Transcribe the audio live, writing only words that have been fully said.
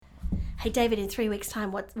Hey, David, in 3 weeks'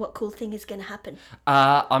 time, what cool thing is going to happen?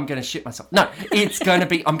 I'm going to shit myself. No,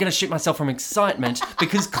 I'm going to shit myself from excitement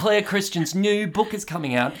because Claire Christian's new book is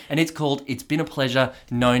coming out and it's called It's Been a Pleasure,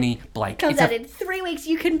 Noni Blake. Comes out in 3 weeks.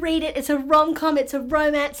 You can read it. It's a rom-com. It's a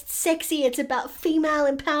romance. It's sexy. It's about female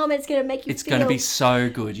empowerment. It's going to make you It's going to be so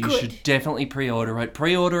good. You should definitely pre-order it.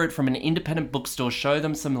 Pre-order it from an independent bookstore. Show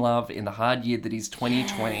them some love in the hard year that is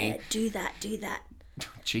 2020. Yeah, do that.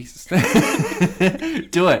 Jesus.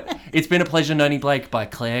 Do it. It's Been a Pleasure, Noni Blake by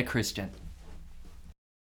Claire Christian.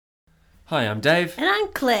 Hi, I'm Dave. And I'm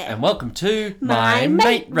Claire. And welcome to My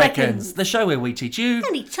Mate Reckons, the show where we teach you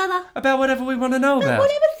and each other about whatever we want to know about.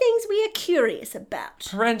 whatever things we are curious about.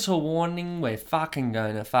 Parental warning, we're fucking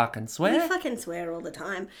going to fucking swear. We fucking swear all the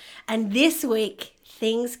time. And this week,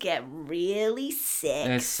 things get really sexy.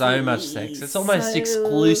 There's so much sex. It's almost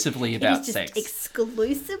exclusively about sex.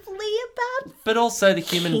 Exclusively about But also the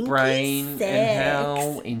human kinky brain sex. and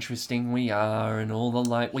how interesting we are and all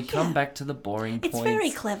the we come back to the boring points. It's very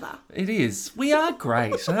clever. It is. We are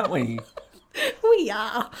great, aren't we? We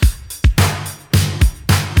are.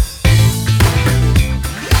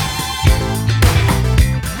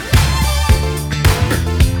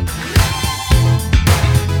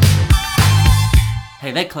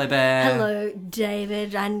 Hey there, Claire Bear. Hello,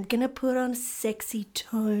 David. I'm going to put on a sexy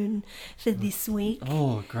tone for this week.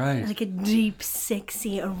 Oh, great. Like a deep,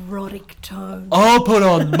 sexy, erotic tone. I'll put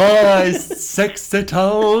on my sexy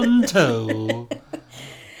tone too.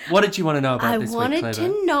 What did you want to know about this week, Claire? I wanted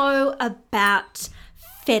to know about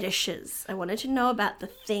fetishes. I wanted to know about the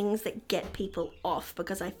things that get people off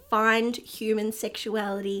because I find human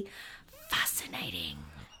sexuality fascinating.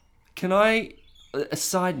 Can I... A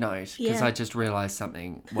side note, because Yeah. I just realised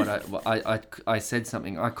something. I said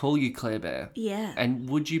something. I call you Claire Bear. Yeah. And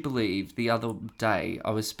would you believe the other day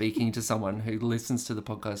I was speaking to someone who listens to the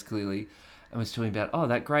podcast clearly and was talking about,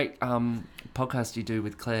 that great podcast you do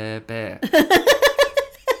with Claire Bear.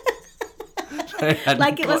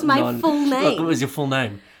 Like it was my full name. Like it was your full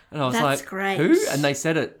name. And I was That's like, great. who? And they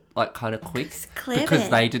said it kind of quick Claire because Bear.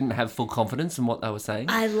 they didn't have full confidence in what they were saying.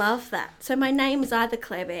 I love that. So my name is either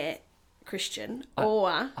Claire Bear Christian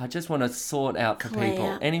or I just want to sort out for Claire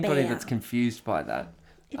people, anybody Bear. that's confused by that.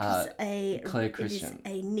 Claire Christian. It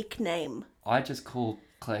is a nickname. I just call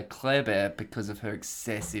Claire Bear because of her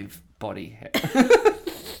excessive body hair.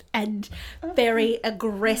 And very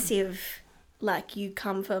aggressive, like you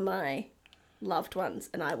come for my loved ones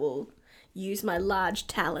and I will use my large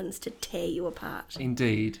talons to tear you apart.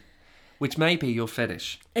 Indeed. Which may be your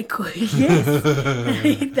fetish. It could, yes.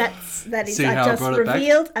 that is. See how I I've just brought it back?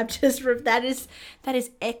 revealed. that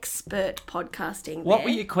is expert podcasting. What there.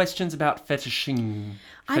 were your questions about fetishing?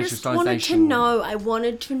 I just wanted to know. I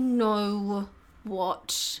wanted to know about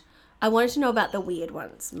the weird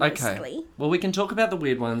ones mostly. Okay. Well, we can talk about the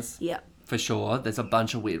weird ones. Yeah. For sure. There's a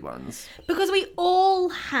bunch of weird ones. Because we all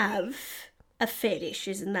have a fetish,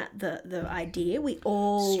 isn't that the idea? We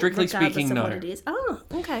all, Strictly regardless speaking, of no. what it is. Oh,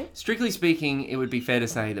 okay. Strictly speaking, it would be fair to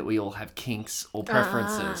say that we all have kinks or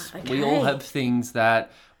preferences. okay. We all have things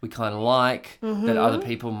that we kind of like Mm-hmm. that other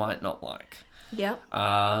people might not like. Yeah.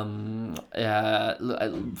 That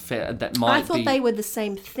might I thought be... they were the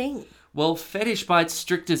same thing. Well, fetish by its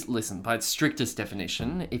strictest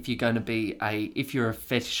definition, if you're a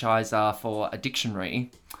fetishizer for a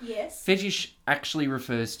dictionary, Yes. fetish actually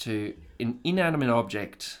refers to an inanimate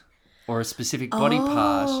object or a specific body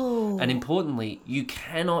part, and importantly, you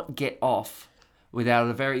cannot get off without at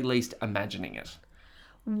the very least imagining it.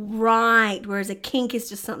 Right. Whereas a kink is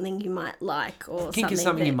just something you might like, or Kink something is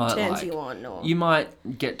something that you might turns like. you on, or You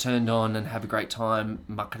might get turned on and have a great time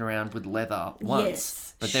mucking around with leather once,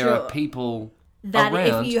 Yes, but there are sure. people that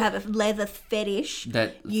around if you have a leather fetish,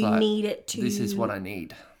 that it's you like, need it to. This is what I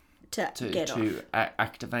need to get to off.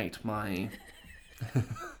 activate my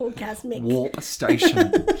Orgasmic. warp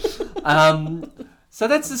station. So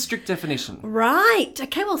that's the strict definition. Right.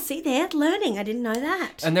 Okay. Well, see there, learning. I didn't know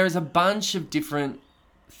that. And there is a bunch of different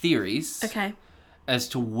theories Okay. as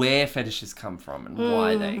to where fetishes come from and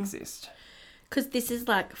why they exist. Because this is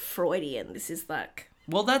like Freudian. This is like.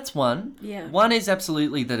 Well, that's one. Yeah. One is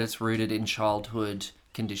absolutely that it's rooted in childhood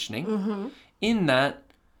conditioning. In that,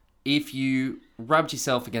 if you rubbed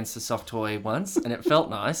yourself against a soft toy once and it felt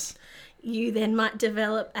nice... You then might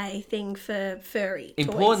develop a thing for furry toys.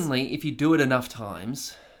 Importantly, if you do it enough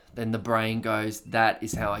times, then the brain goes, that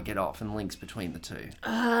is how I get off, and links between the two.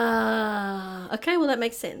 Okay, well, that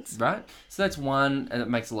makes sense. Right? So that's one, and it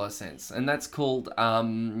makes a lot of sense. And that's called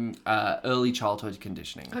early childhood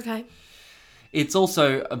conditioning. Okay. It's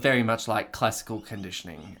also very much like classical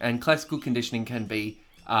conditioning. And classical conditioning can be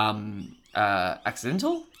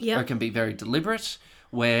accidental, Yeah. or it can be very deliberate,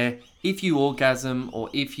 where if you orgasm or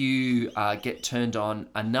if you get turned on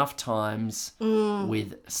enough times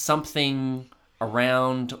with something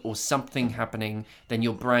around or something happening, then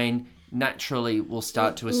your brain naturally will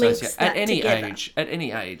start to associate at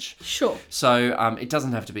any age. Sure. So it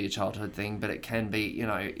doesn't have to be a childhood thing, but it can be,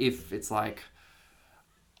 if it's like,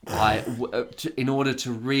 in order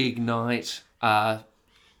to reignite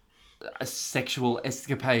sexual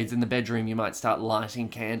escapades in the bedroom, you might start lighting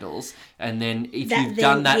candles, and then if you've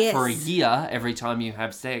done that for a year, every time you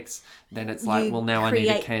have sex, then it's like, now I need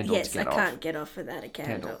a candle to get off. Yes, I can't get off without a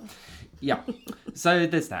candle. Yeah. So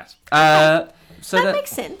there's that. So that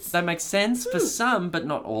makes sense. That makes sense for some, but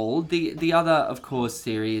not all. The other, of course,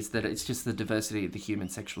 theory is that it's just the diversity of the human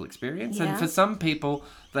sexual experience. Yeah. And for some people,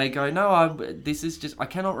 they go, no, I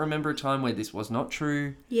cannot remember a time where this was not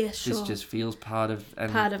true. Yeah, sure. This just feels part of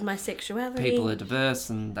my sexuality. People are diverse,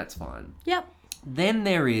 and that's fine. Yep. Then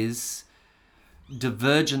there is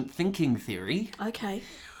divergent thinking theory. Okay.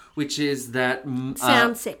 Which is that...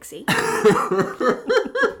 Sounds sexy.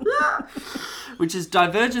 Which is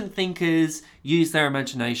divergent thinkers use their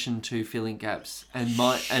imagination to fill in gaps and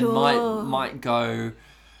might go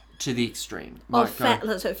to the extreme.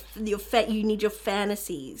 You need your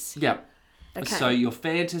fantasies. Yeah. Okay. So your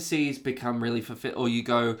fantasies become really fulfilled, or you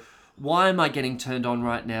go, why am I getting turned on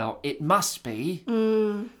right now? It must be...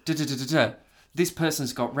 This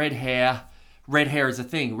person's got red hair. Red hair is a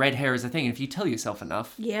thing. Red hair is a thing. And if you tell yourself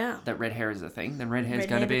enough that red hair is a thing, then red hair is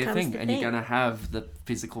going to be a thing. And you're going to have the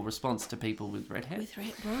physical response to people with red hair.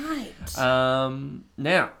 Right.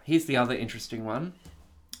 Now, here's the other interesting one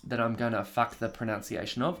that I'm going to fuck the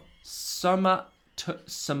pronunciation of.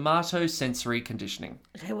 Somatosensory conditioning.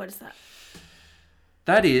 Okay, what is that?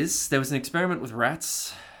 That is, there was an experiment with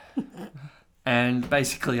rats... And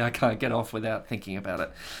basically, I can't get off without thinking about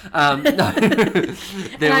it. I'm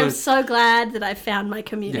so glad that I found my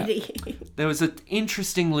community. Yeah. There was an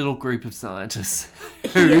interesting little group of scientists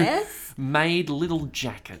who made little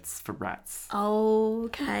jackets for rats.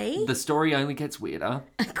 Okay. The story only gets weirder.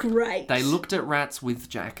 Great. They looked at rats with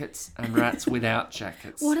jackets and rats without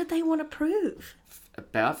jackets. What did they want to prove?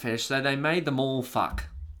 About fetish. So they made them all fuck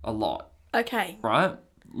a lot. Okay. Right?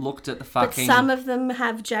 Looked at the fucking... But some of them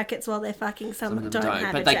have jackets while they're fucking, some of them don't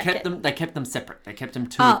have a jacket. But they kept them separate. They kept them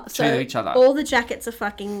to each other. All the jackets are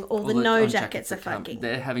fucking, all the no jackets are fucking.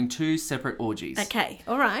 They're having two separate orgies. Okay,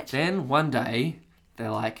 all right. Then one day, they're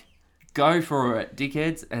like, go for it,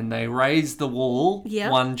 dickheads, and they raise the wall,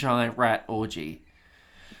 one giant rat orgy.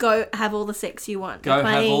 Go have all the sex you want.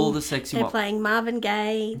 Have all the sex you want. They're playing Marvin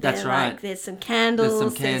Gaye. That's right. Like, there's some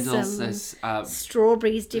candles. There's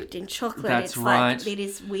strawberries dipped in chocolate. That's right.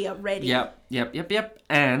 Like, we are ready. Yep.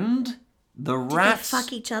 And the rats... Did they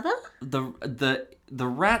fuck each other? The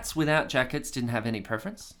rats without jackets didn't have any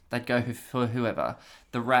preference. They'd go for whoever.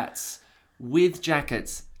 The rats with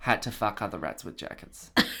jackets had to fuck other rats with jackets.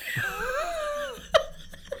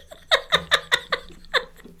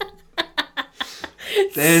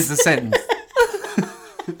 There's the sentence. So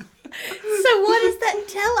what does that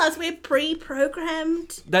tell us? We're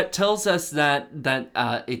pre-programmed. That tells us that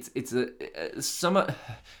it's some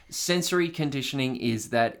sensory conditioning is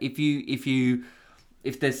that if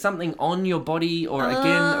there's something on your body or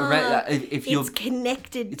if you're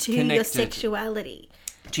connected to your sexuality,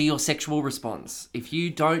 to your sexual response, if you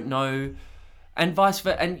don't know. And vice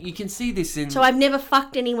versa. And you can see this in... So I've never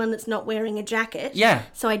fucked anyone that's not wearing a jacket. Yeah.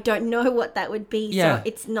 So I don't know what that would be. Yeah. So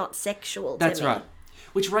it's not sexual to me. That's right.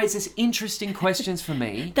 Which raises interesting questions for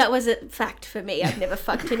me. That was a fact for me. I've never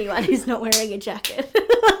fucked anyone who's not wearing a jacket.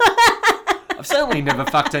 I've certainly never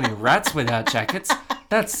fucked any rats without jackets.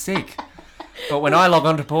 That's sick. But when I log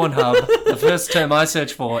onto Pornhub, the first term I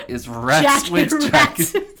search for is rats with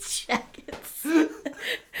jackets.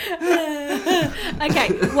 Okay,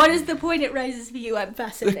 what is the point it raises for you? I'm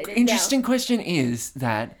fascinated. The interesting question is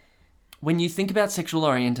that when you think about sexual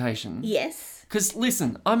orientation... Yes. Because,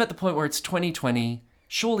 listen, I'm at the point where it's 2020.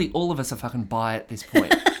 Surely all of us are fucking bi at this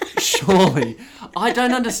point. Surely. I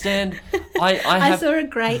don't understand. I saw a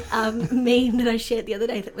great meme that I shared the other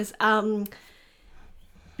day that was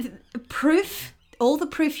proof... All the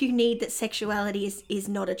proof you need that sexuality is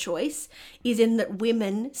not a choice is in that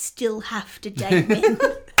women still have to date men.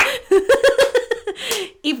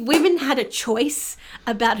 If women had a choice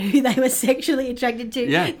about who they were sexually attracted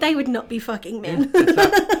to, they would not be fucking men. Yeah,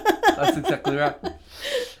 that's exactly right.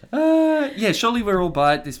 Surely we're all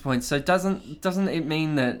bi at this point. So doesn't it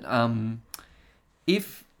mean that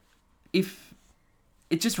if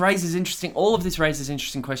it just raises all of this raises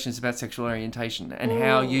interesting questions about sexual orientation and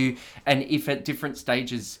how and if at different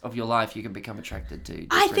stages of your life you can become attracted to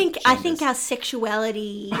different I think genders. our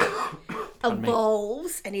sexuality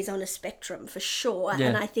evolves and is on a spectrum for sure. Yeah.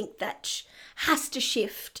 And I think that has to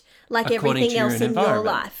shift like According everything to your else in your environment.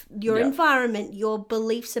 life. Your Yeah. environment, your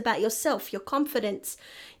beliefs about yourself, your confidence,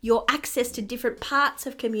 your access to different parts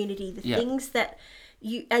of community, the Yeah. things that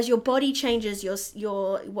you, as your body changes,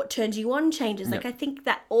 your what turns you on changes. Like, I think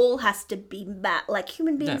that all has to be like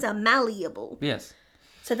human beings are malleable. Yes.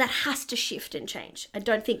 So that has to shift and change. I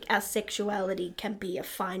don't think our sexuality can be a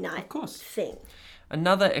finite course. thing.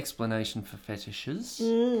 Another explanation for fetishes,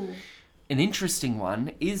 an interesting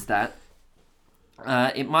one, is that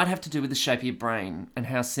it might have to do with the shape of your brain and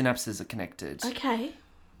how synapses are connected. Okay.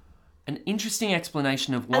 An interesting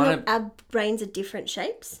explanation of And one look, of our brains are different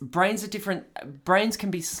shapes. brains are different. Brains can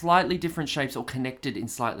be slightly different shapes or connected in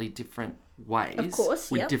slightly different ways. Of course,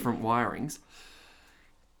 with yep. different wirings.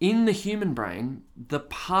 In the human brain, the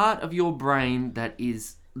part of your brain that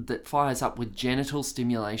fires up with genital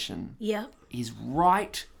stimulation Yeah. is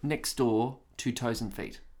right next door to toes and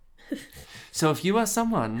feet. So if you are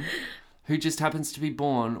someone who just happens to be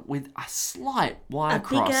born with a slight wire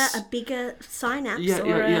cross, A bigger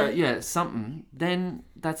synapse. something, then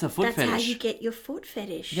that's a foot That's fetish. how you get your foot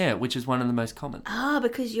fetish. Yeah, which is one of the most common. Ah,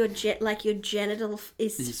 because your genitals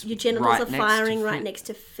Is your genitals right are next to firing right feet. next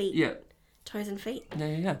to feet, Yeah, toes and feet.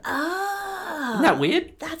 yeah. Ah, Isn't that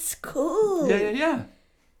weird? that's cool. Yeah.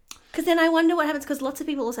 Because then I wonder what happens. Because lots of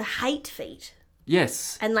people also hate feet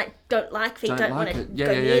Yes. and like don't like feet, don't want like to it. go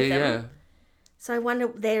near them. Yeah. So I wonder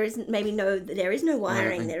there is no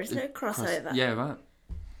wiring, there is no crossover. Yeah, right.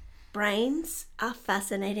 Brains are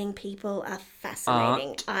fascinating. People are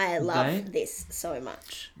fascinating. I they? love this so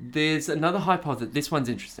much. There's another hypothesis. This one's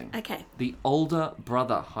interesting. Okay. The older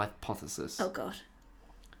brother hypothesis. Oh God.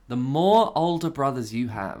 The more older brothers you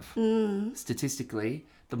have, Mm. statistically,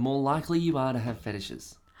 the more likely you are to have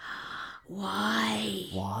fetishes. Why?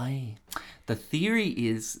 Why? The theory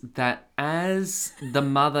is that as the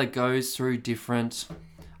mother goes through different...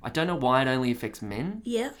 I don't know why it only affects men,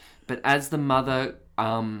 Yeah. but as the mother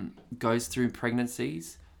goes through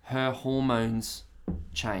pregnancies, her hormones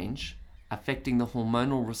change, affecting the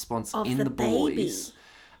hormonal response Of in the the boys. baby.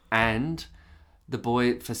 And the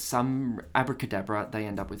boy, for some abracadabra, they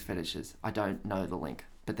end up with fetishes. I don't know the link,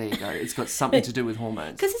 but there you go. It's got something to do with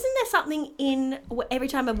hormones. Because isn't there something in every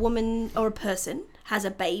time a woman or a person has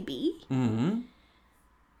a baby,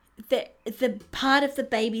 the part of the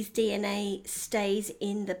baby's DNA stays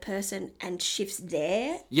in the person and shifts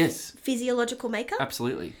their Yes, physiological makeup?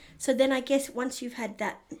 absolutely. So then I guess once you've had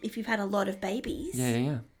that, if you've had a lot of babies,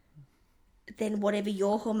 Yeah. then whatever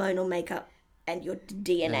your hormonal makeup and your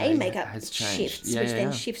DNA makeup has changed. shifts, Yeah, which yeah, then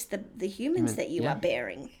yeah. shifts the humans that you yeah. are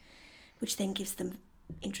bearing, which then gives them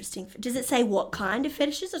interesting. Does it say what kind of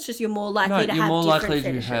fetishes? Or it's just you're more likely to You're have more different likely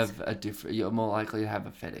fetishes? to have a different. You're more likely to have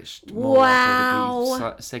a fetish. Wow. More likely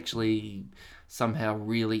to be sexually somehow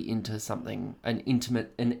really into something, an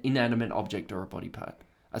inanimate object or a body part,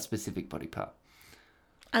 a specific body part.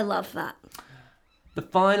 I love that. The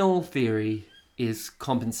final theory is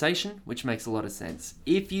compensation, which makes a lot of sense.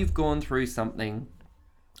 If you've gone through something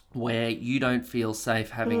where you don't feel safe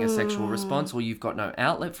having a sexual response or you've got no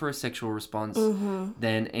outlet for a sexual response,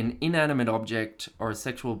 then an inanimate object or a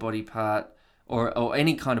sexual body part or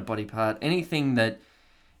any kind of body part, anything that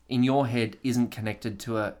in your head isn't connected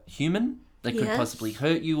to a human that could Yes. possibly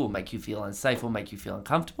hurt you or make you feel unsafe or make you feel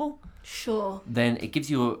uncomfortable, Sure. then it gives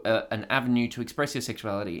you an avenue to express your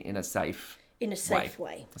sexuality in a safe In a safe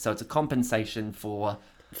way. So it's a compensation for...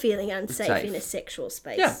 Feeling unsafe Safe. in a sexual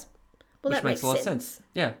space. Yeah. Well, which that makes a lot of sense.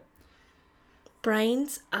 Yeah.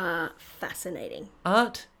 Brains are fascinating.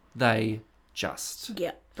 Aren't they just?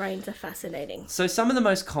 Yeah, brains are fascinating. So some of the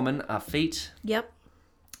most common are feet, Yep.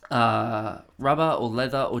 rubber or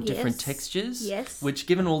leather or different Yes. textures. Yes. Which,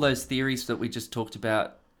 given all those theories that we just talked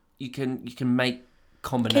about, you can make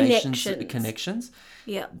combinations, connections.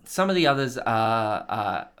 Yep. Some of the others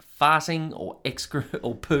are farting or excrete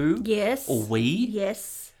or poo. Yes. Or wee.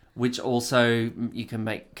 Yes. Which also you can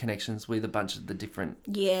make connections with a bunch of the different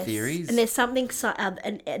Yes. theories. And there's something,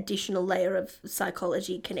 an additional layer of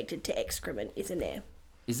psychology connected to excrement, isn't there?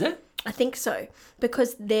 Is there? I think so.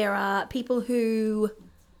 Because there are people who...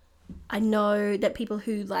 I know that people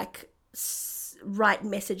who, like, write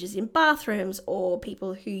messages in bathrooms or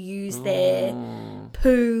people who use their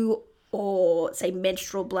poo or, say,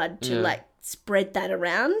 menstrual blood to, like, spread that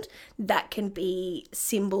around, that can be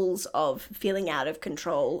symbols of feeling out of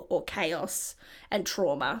control or chaos and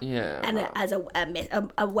trauma. Yeah. And as a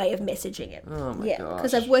way of messaging it. Oh my gosh.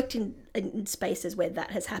 Because I've worked in spaces where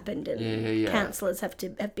that has happened, and Yeah. counsellors have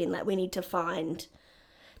been like, we need to find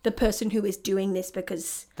the person who is doing this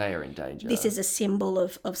because They are in danger. this is a symbol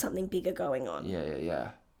of something bigger going on.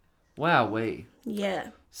 Yeah. Wowee. Yeah.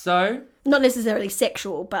 So, Not necessarily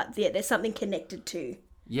sexual, but there's something connected to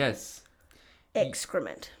yes.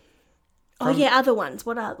 excrement. Other ones.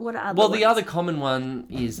 What are other Well, ones? the other common one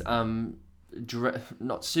is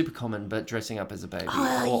not super common, but dressing up as a baby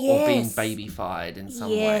or being yes. babyfied in some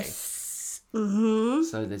way. Yes. Mm-hmm.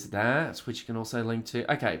 So there's that, which you can also link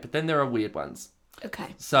to. Okay, but then there are weird ones.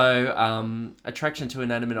 Okay. So attraction to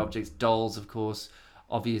inanimate objects, dolls, of course,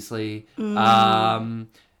 obviously.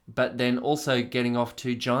 But then also getting off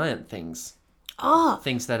to giant things, Oh,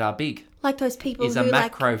 things that are big, like those people is who a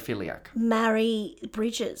macrophiliac. marry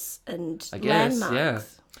bridges and I guess,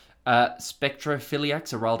 landmarks. yeah.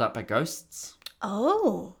 Spectrophiliacs are rolled up by ghosts.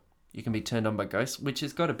 Oh. You can be turned on by ghosts, which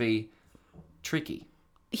has got to be tricky.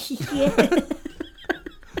 Yeah.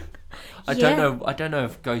 I don't know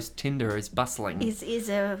if Ghost Tinder is bustling is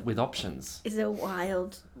a with options.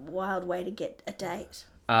 wild way to get a date.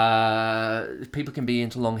 People can be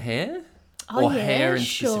into long hair, Oh, or yeah, hair in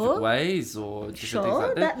sure. specific ways, or different things Sure,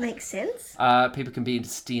 like that makes sense. People can be into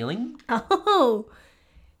stealing. Oh,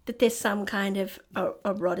 that there's some kind of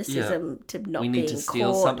eroticism to not We being need to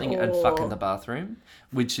steal caught something and fuck in or- the bathroom,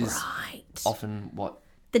 which is Right. often what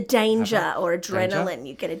The danger or Danger. adrenaline,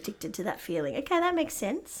 you get addicted to that feeling. Okay, that makes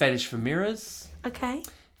sense. fetish for mirrors, Okay.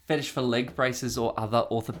 fetish for leg braces or other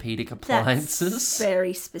orthopedic That's appliances.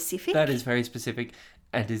 very specific. That is very specific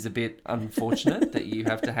and is a bit unfortunate that you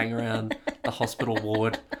have to hang around the hospital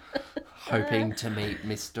ward hoping to meet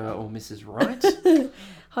Mr. or Mrs. Right.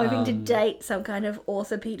 Hoping to date some kind of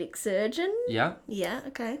orthopedic surgeon. Yeah. Yeah,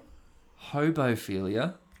 okay.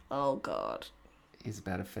 Hobophilia Oh, God. is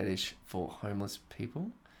about a fetish for homeless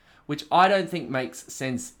people, which I don't think makes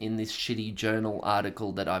sense in this shitty journal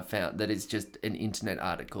article that I've found that is just an internet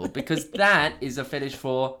article, because that is a fetish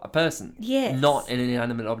for a person, Yes. not an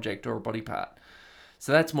inanimate object or a body part.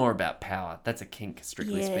 So that's more about power. That's a kink,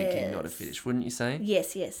 strictly speaking, not a Yes. fetish, wouldn't you say?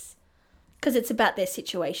 Yes, yes. Because it's about their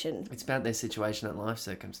situation. It's about their situation and life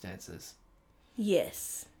circumstances.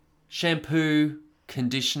 Yes. Shampoo,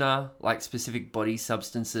 conditioner, like specific body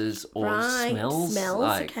substances or Right, smells,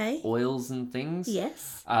 like okay. oils and things.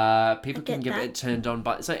 Yes. People I can get get that. it turned on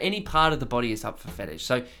by. So any part of the body is up for fetish.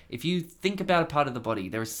 So if you think about a part of the body,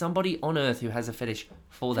 there is somebody on earth who has a fetish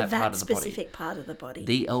for that part of the body. specific part of the body.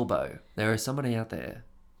 The elbow. There is somebody out there,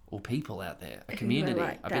 or people out there, a community.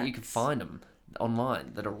 like I bet you could that's- find them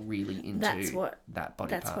online that are really into that body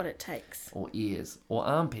That's part. what it takes. Or ears, or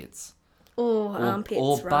armpits, Or armpits,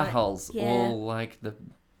 or right. buttholes, Yeah. or like the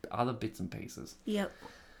other bits and pieces. Yep.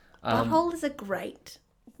 Butthole is a great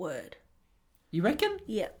word. You reckon?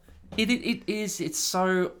 Yep. It is. It's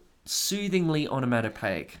so soothingly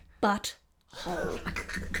onomatopoeic. Butthole.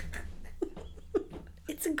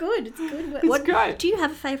 It's a good word. It's great. Do you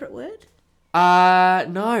have a favourite word?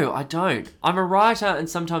 No, I don't. I'm a writer, and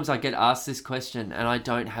sometimes I get asked this question, and I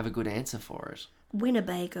don't have a good answer for it.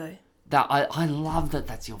 Winnebago. That I love that.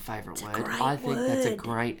 That's your favourite word. great I think that's a word.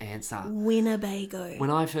 great answer. Winnebago.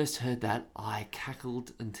 When I first heard that, I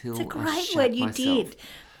cackled until It's a I great shat word. You myself. did.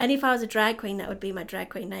 And if I was a drag queen, that would be my drag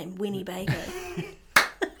queen name, Winnie Bago.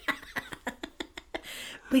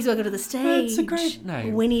 Please welcome to the stage. That's a great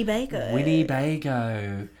name. Winnie Bago.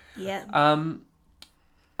 Winnebago. Yeah.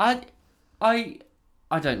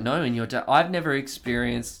 I don't know. In your I've never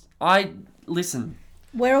experienced. Listen.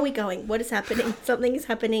 Where are we going? What is happening? Something is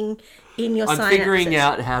happening in your I'm synapses. figuring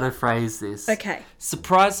out how to phrase this. Okay.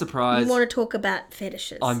 Surprise, surprise. You want to talk about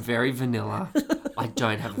fetishes. I'm very vanilla. I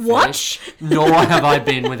don't have a What? fetish. Nor have I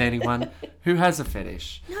been with anyone who has a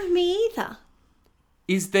fetish. No, me either.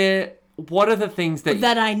 What are the things that...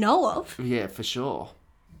 That I know of. Yeah, for sure.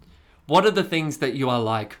 What are the things that you are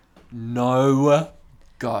like, no,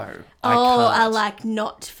 go. I I can't. like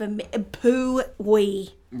not for me. Poo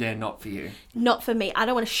wee. Yeah, not for you. Not for me. I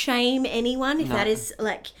don't want to shame anyone if No. that is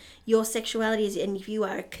like your sexuality is, and if you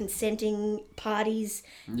are consenting parties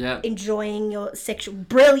Yeah. enjoying your sexual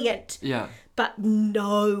brilliant. Yeah. But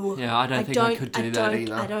no. Yeah, I don't think I could do that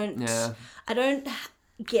either. I don't. Yeah. I don't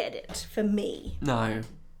get it for me. No.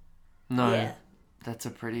 No. Yeah. That's a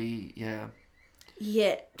pretty, yeah.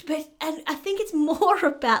 Yeah, but and I think it's more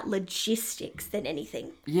about logistics than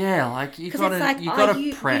anything. Yeah, like you Because gotta, it's like, you gotta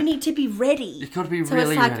you prep. need to be ready. You gotta be So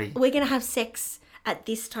really it's like, ready. we're gonna have sex at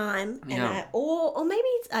this time, and Yeah. or maybe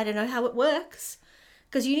it's, I don't know how it works.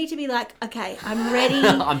 Because you need to be like, okay, I'm ready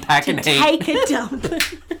I'm packing to heat. take a dump.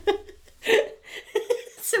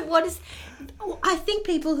 So what is... I think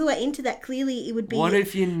people who are into that, clearly it would be What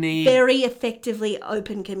if you need... very effectively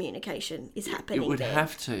open communication is happening It would there.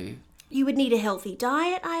 have to. You would need a healthy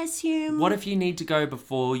diet, I assume. What if you need to go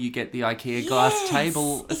before you get the IKEA glass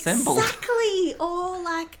table assembled? Exactly. Or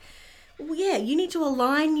like, yeah, you need to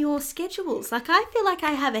align your schedules. Like, I feel like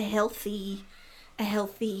I have a healthy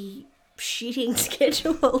shitting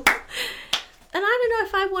schedule. And I don't know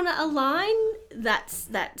if I want to align that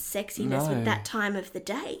sexiness No. with that time of the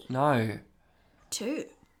day No. too.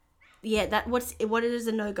 Yeah, what is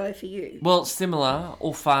a no-go for you? Well, similar,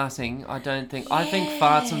 or farting, I don't think... I think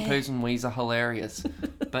farts and poos and wheeze are hilarious.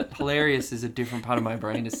 But hilarious is a different part of my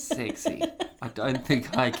brain as sexy. I don't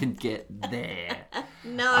think I can get there.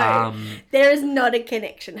 No, there is not a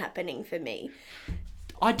connection happening for me.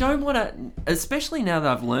 I don't want to... Especially now that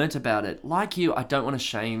I've learnt about it, like you, I don't want to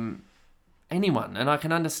shame anyone. And I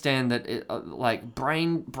can understand that,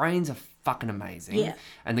 brains are fucking amazing. Yeah.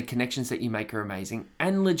 And the connections that you make are amazing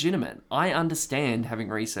and legitimate. I understand, having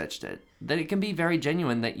researched it, that it can be very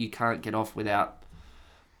genuine that you can't get off without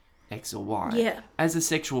X or Y. Yeah. As a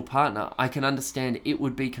sexual partner, I can understand it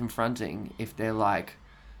would be confronting if they're like,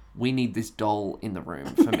 we need this doll in the room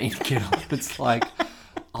for me to get off. It's like,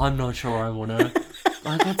 I'm not sure I want to...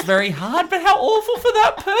 Like, that's very hard, but how awful for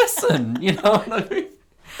that person, you know what I mean?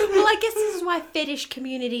 Well, I guess this is why fetish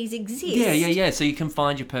communities exist. Yeah. So you can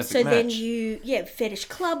find your perfect So match. then fetish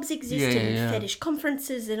clubs exist and fetish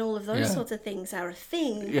conferences and all of those sorts of things are a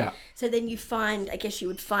thing. Yeah. So then you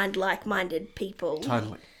would find like-minded people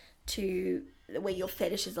Totally. to where your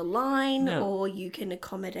fetishes align, Yeah. or you can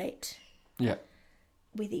accommodate Yeah.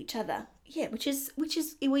 with each other. Yeah, which is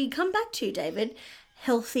where you come back to, David.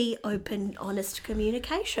 Healthy, open, honest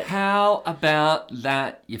communication. How about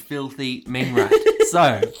that, you filthy men rat?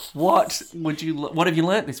 So, what have you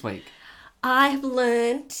learnt this week? I've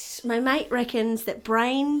learnt, my mate reckons that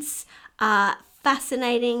brains are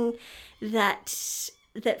fascinating, that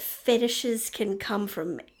fetishes can come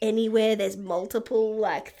from anywhere. There's multiple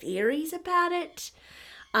theories about it.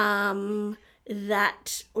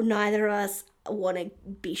 That neither of us want to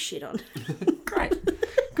be shit on. Great.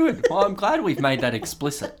 Good. Well, I'm glad we've made that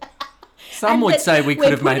explicit. Some would say we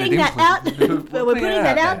could have made it implicit. We're putting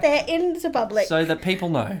that out there into public. So that people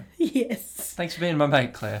know. Yes. Thanks for being my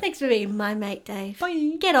mate, Claire. Thanks for being my mate, Dave.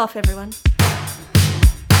 Bye. Get off, everyone.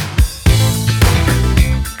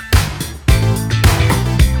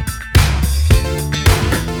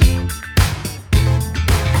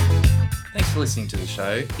 Thanks for listening to the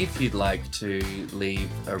show. If you'd like to leave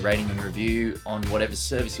a rating and review on whatever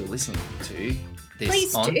service you're listening to this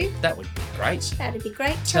Please on, do. that would be great. That'd be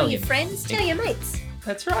great. Tell Tell your your- friends. Tell your mates.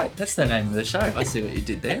 That's right. That's the name of the show. I see what you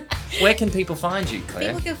did there. Where can people find you, Claire?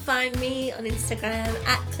 People can find me on Instagram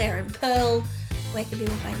at Claire and Pearl. Where can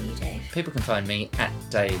people find you, Dave? People can find me at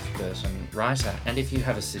Dave Burton Writer. And if you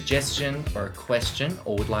have a suggestion or a question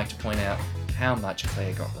or would like to point out how much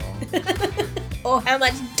Claire got wrong, Or how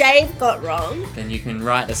much Dave got wrong. then you can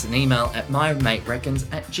write us an email at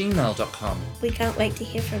mymatereckons@gmail.com. We can't wait to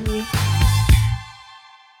hear from you.